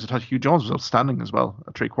the strings. I thought Hugh Jones was outstanding as well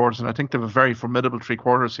at 3/4. And I think they have a very formidable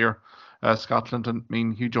 3/4 here, Scotland. And I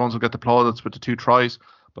mean, Hugh Jones will get the plaudits with the 2 tries.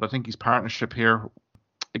 But I think his partnership here,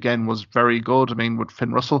 again, was very good. I mean, with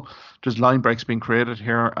Finn Russell, there's line breaks being created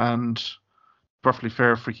here. And perfectly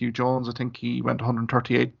fair for Hugh Jones. I think he went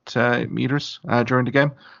 138 meters during the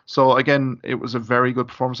game. So again, it was a very good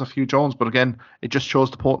performance of Hugh Jones. But again, it just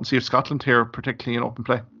shows the potency of Scotland here, particularly in open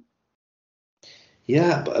play.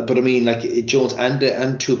 Yeah, but I mean, like Jones and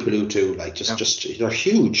Tuipulotu, like just they're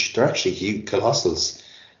huge. They're actually huge, colossals,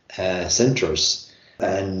 centres.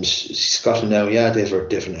 And Scotland now, they have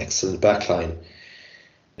an excellent backline.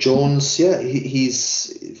 Jones,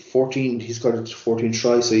 he's 14. He's got 14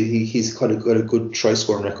 tries, so he's got a good try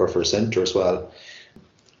scoring record for a centre as well.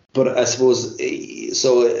 But I suppose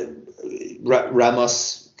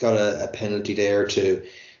Ramos got a penalty there to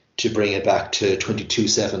bring it back to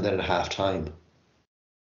 22-7 then at half time.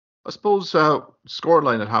 I suppose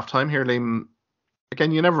scoreline at half time here, Liam.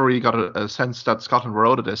 Again, you never really got a sense that Scotland were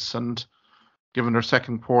out of this, and given their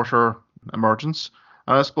second quarter emergence,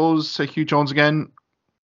 and I suppose Hugh Jones again,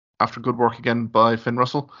 after good work again by Finn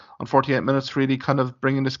Russell on 48 minutes, really kind of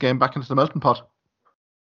bringing this game back into the melting pot.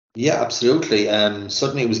 Yeah, absolutely.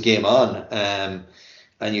 Suddenly it was game on,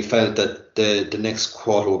 and you felt that the next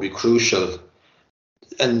quarter would be crucial.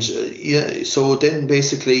 And so then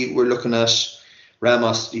basically we're looking at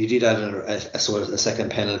Ramos. You did add a sort of a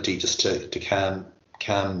second penalty just to calm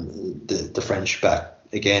the French back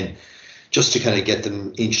again, just to kind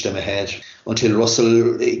of inch them ahead until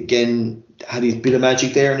Russell again had his bit of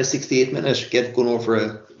magic there in the 68th minute, going over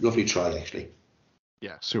a lovely try actually.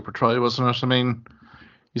 Yeah, super try, wasn't it? I mean,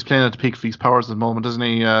 he's playing at the peak of his powers at the moment, isn't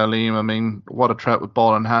he, Liam? I mean, what a threat with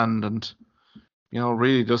ball in hand, and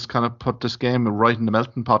really just kind of put this game right in the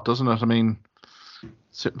melting pot, doesn't it? I mean,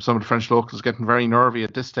 some of the French locals getting very nervy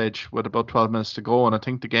at this stage with about 12 minutes to go, and I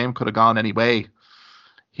think the game could have gone any way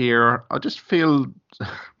here. I just feel a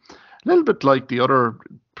little bit like the other,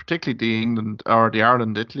 particularly the England or the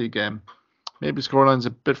Ireland-Italy game. Maybe scoreline's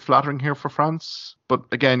a bit flattering here for France, but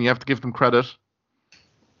again, you have to give them credit.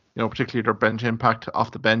 Particularly their bench impact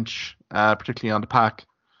off the bench, particularly on the pack,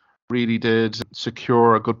 really did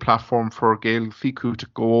secure a good platform for Gael Fickou to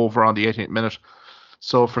go over on the 88th minute.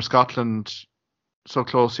 So for Scotland, so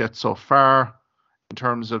close yet so far in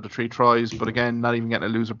terms of the 3 tries, but again, not even getting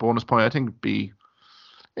a loser bonus point. I think it'd be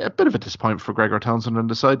a bit of a disappointment for Gregor Townsend and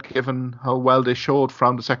the side, given how well they showed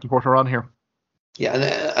from the second quarter on here. Yeah,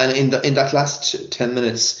 and in that last 10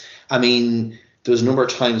 minutes, I mean, there was a number of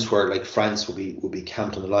times where like France would be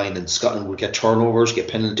camped on the line and Scotland would get turnovers, get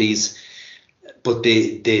penalties, but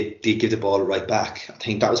they give the ball right back. I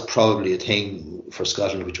think that was probably a thing for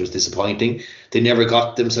Scotland which was disappointing. They never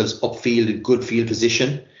got themselves upfield in good field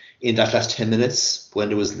position in that last 10 minutes when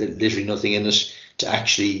there was literally nothing in it to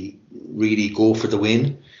actually really go for the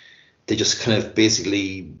win. They just kind of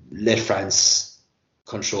basically let France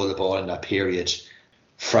control the ball in that period.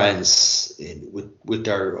 France, with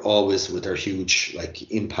their huge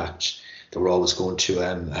like impact, they were always going to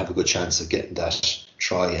have a good chance of getting that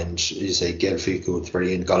try. And as you say, Gael Fickou at the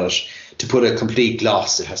very end got it to put a complete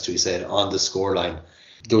gloss, it has to be said, on the scoreline.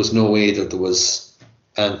 There was no way that there was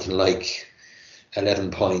anything like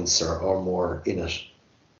 11 points or more in it.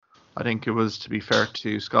 I think it was, to be fair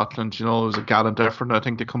to Scotland, it was a gallant effort. I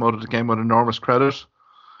think they come out of the game with enormous credit.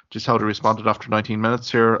 Just how they responded after 19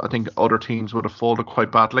 minutes here. I think other teams would have folded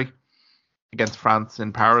quite badly against France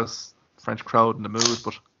in Paris, French crowd in the mood.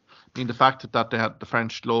 But I mean, the fact that they had the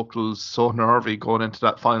French locals so nervy going into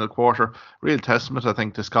that final quarter, real testament, I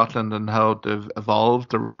think, to Scotland and how they've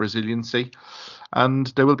evolved, their resiliency. And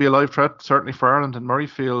they will be a live threat, certainly, for Ireland and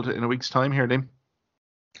Murrayfield in a week's time here, Liam.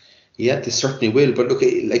 Yeah, they certainly will. But look,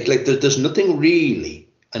 like there's nothing really,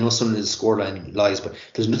 I know some of the scoreline lies, but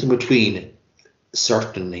there's nothing between,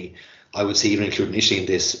 certainly, I would say, even including Italy in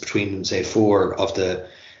this, between, say, 4 of the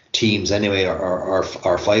teams anyway, or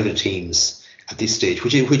 5 of the teams at this stage,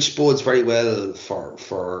 which bodes very well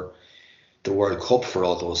for the World Cup for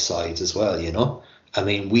all those sides as well, I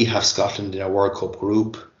mean, we have Scotland in our World Cup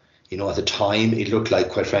group. At the time, it looked like,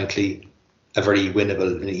 quite frankly, a very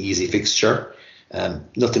winnable and easy fixture.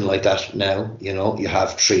 Nothing like that now. You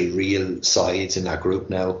have 3 real sides in that group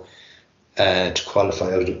now to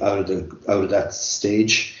qualify out of that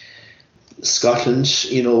stage. Scotland,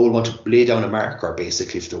 will want to lay down a marker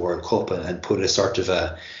basically for the World Cup and put a sort of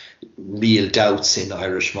a real doubts in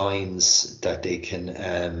Irish minds that they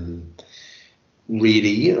can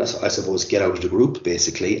really, I suppose, get out of the group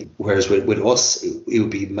basically. Whereas with us, it would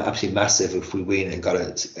be absolutely massive if we win and got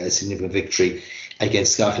a significant victory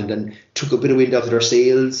against Scotland and took a bit of wind out of their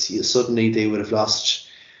sails. Suddenly they would have lost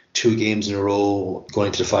 2 games in a row going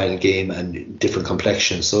into the final game and different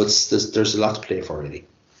complexions. So there's a lot to play for, really.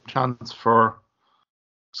 Chance for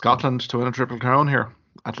Scotland to win a triple crown here,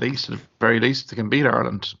 at the very least. They can beat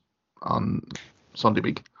Ireland on Sunday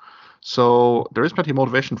week. So there is plenty of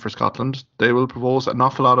motivation for Scotland. They will propose an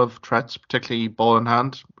awful lot of threats, particularly ball in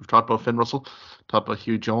hand. We've talked about Finn Russell, talked about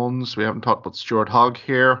Hugh Jones. We haven't talked about Stuart Hogg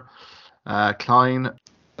here. Klein,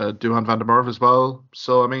 Duhan van der Merwe as well.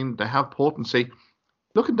 So, I mean, they have potency.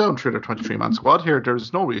 Looking down through their 23-man squad here,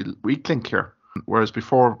 there's no real weak link here. Whereas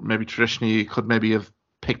before, maybe traditionally, you could maybe have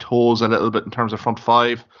picked holes a little bit in terms of front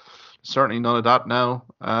 5. Certainly none of that now.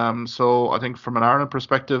 So I think from an Ireland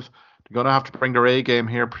perspective, they're going to have to bring their A game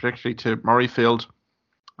here, particularly to Murrayfield.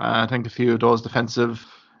 I think a few of those defensive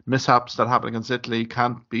mishaps that happened against Italy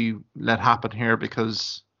can't be let happen here,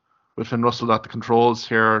 because with Finn Russell at the controls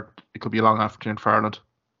here, it could be a long afternoon for Ireland.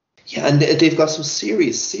 Yeah, and they've got some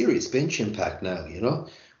serious bench impact now, you know.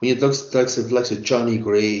 When you look at the likes of Johnny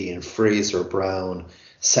Gray and Fraser Brown,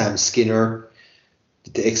 Sam Skinner,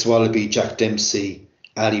 the ex-Wallaby Jack Dempsey,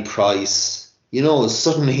 Ali Price, you know,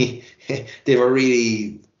 suddenly they have a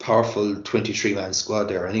really powerful 23-man squad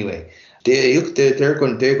there anyway. They're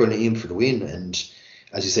going to aim for the win, and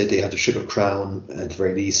as you said, they have the Triple Crown at the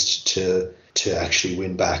very least to actually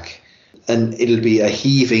win back. And it'll be a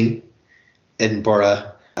heaving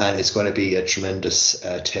Edinburgh, and it's going to be a tremendous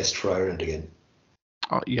test for Ireland again.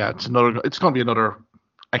 Yeah, it's going to be another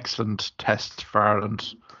excellent test for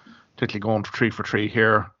Ireland, particularly going for 3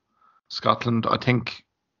 here. Scotland, I think,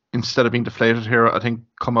 instead of being deflated here, I think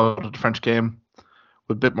come out of the French game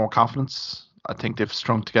with a bit more confidence. I think they've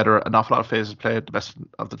strung together an awful lot of phases played, the best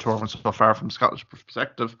of the tournament so far from Scotland's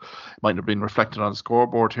perspective. It might have been reflected on the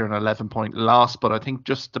scoreboard here, an 11-point loss, but I think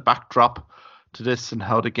just the backdrop to this and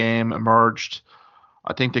how the game emerged,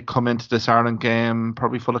 I think they come into this Ireland game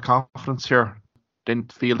probably full of confidence here.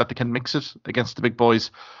 Didn't feel that they can mix it against the big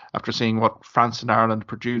boys after seeing what France and Ireland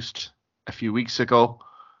produced a few weeks ago.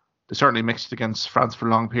 They certainly mixed against France for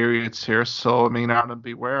long periods here. So, I mean, Ireland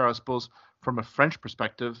beware, I suppose, from a French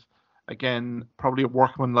perspective. Again, probably a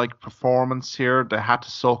workmanlike performance here. They had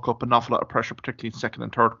to soak up an awful lot of pressure, particularly in second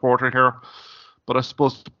and third quarter here. But I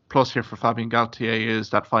suppose the plus here for Fabien Galtier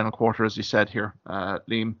is that final quarter, as you said here,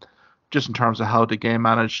 Liam, just in terms of how the game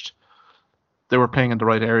managed. They were playing in the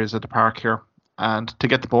right areas of the park here. And to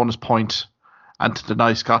get the bonus point and to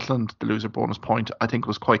deny Scotland the loser bonus point, I think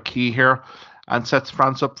was quite key here and sets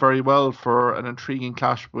France up very well for an intriguing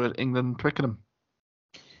clash with England and Twickenham.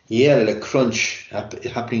 Yeah, the crunch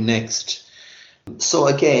happening next. So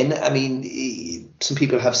again, I mean, some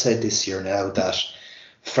people have said this year now that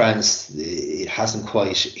France it hasn't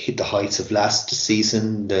quite hit the heights of last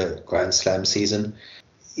season, the Grand Slam season.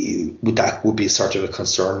 That would be sort of a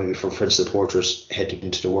concern maybe for French supporters heading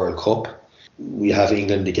into the World Cup. We have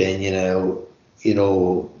England again, you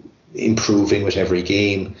know, improving with every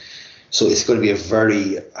game. So it's going to be a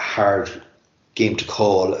very hard game to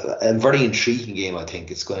call. A very intriguing game, I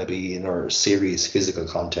think. It's going to be a serious physical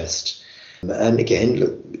contest. And again,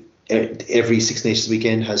 look, every Six Nations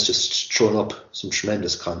weekend has just thrown up some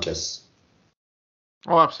tremendous contests.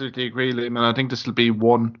 Oh, absolutely agree, Liam. And I think this will be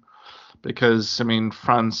one because, I mean,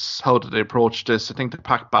 France, how did they approach this? I think the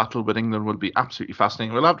pack battle with England will be absolutely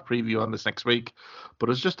fascinating. We'll have a preview on this next week, but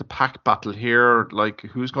it's just a pack battle here. Like,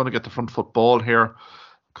 who's going to get the front foot ball here?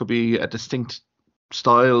 Could be a distinct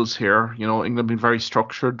styles here. You know, England being very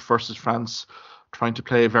structured versus France trying to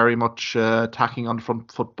play very much attacking on the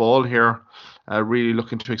front foot ball here. Really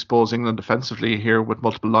looking to expose England defensively here with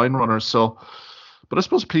multiple line runners. So, but I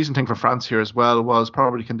suppose a pleasing thing for France here as well was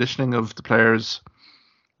probably conditioning of the players.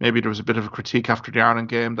 Maybe there was a bit of a critique after the Ireland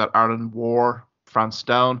game that Ireland wore France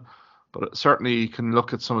down, but certainly you can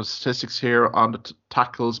look at some of the statistics here on the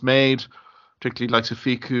tackles made, particularly like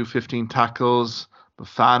Fiku, 15 tackles,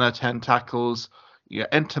 Bafana, 10 tackles. Yeah,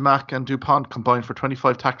 Entamac and Dupont combined for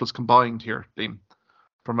 25 tackles combined here, Liam.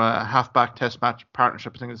 From a halfback test match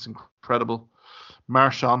partnership, I think it's incredible.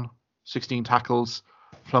 Marchand, 16 tackles,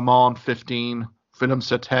 Flamand, 15,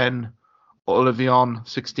 Willemse, 10, Olivion,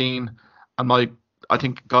 16, and I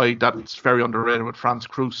think a guy that's very underrated with France,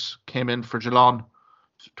 Cruz, came in for Geelong,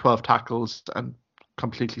 12 tackles and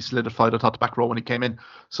completely solidified, I thought, the back row when he came in.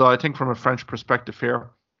 So I think from a French perspective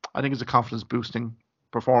here, I think it's a confidence boosting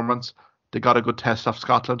performance. They got a good test off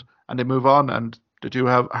Scotland and they move on, and they do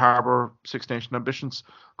harbour Six Nation ambitions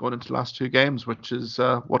going into the last 2 games, which is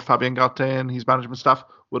what Fabien Galtier and his management staff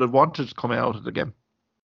would have wanted coming out of the game.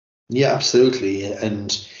 Yeah, absolutely.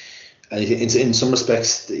 And in some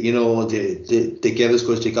respects, you know, they gave as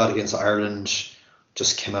good as they got against Ireland,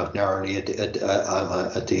 just came out narrowly at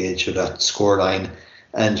the edge of that scoreline,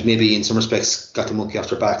 and maybe in some respects got the monkey off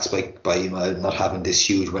their backs by not having this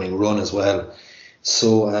huge winning run as well.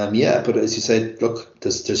 So but as you said, look,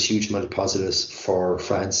 there's huge amount of positives for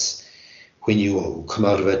France when you come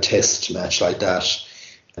out of a test match like that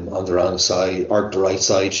on the wrong side, or the right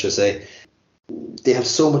side, should I say. They have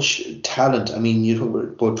so much talent. I mean, you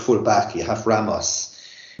talk about full back, you have Ramos,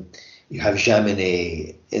 you have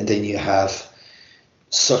Jaminet, and then you have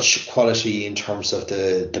such quality in terms of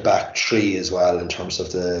the back three as well, in terms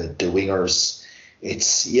of the wingers.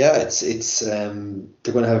 It's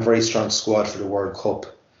they're going to have a very strong squad for the World Cup.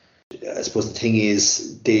 I suppose the thing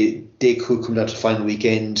is they could come down to the final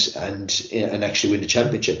weekend and actually win the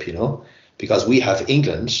championship, you know, because we have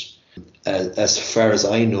England. As far as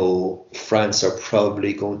I know, France are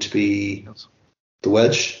probably going to be the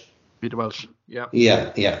Welsh. Be the Welsh. Yeah.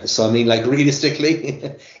 Yeah. So I mean, like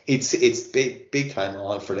realistically, it's big time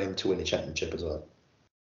on for them to win a championship as well.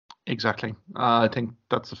 Exactly. I think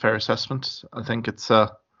that's a fair assessment. I think it's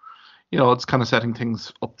it's kind of setting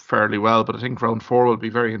things up fairly well, but I think round 4 will be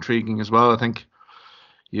very intriguing as well. I think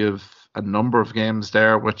you have a number of games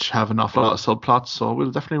there which have an awful lot of subplots, so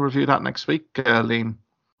we'll definitely review that next week, Liam.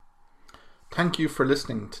 Thank you for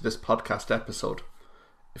listening to this podcast episode.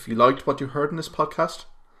 If you liked what you heard in this podcast,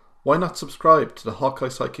 why not subscribe to the Hawkeye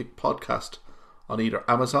Sidekick podcast on either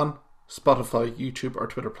Amazon, Spotify, YouTube or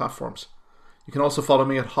Twitter platforms. You can also follow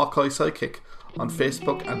me at Hawkeye Sidekick on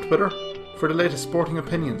Facebook and Twitter for the latest sporting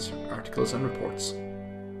opinions, articles and reports.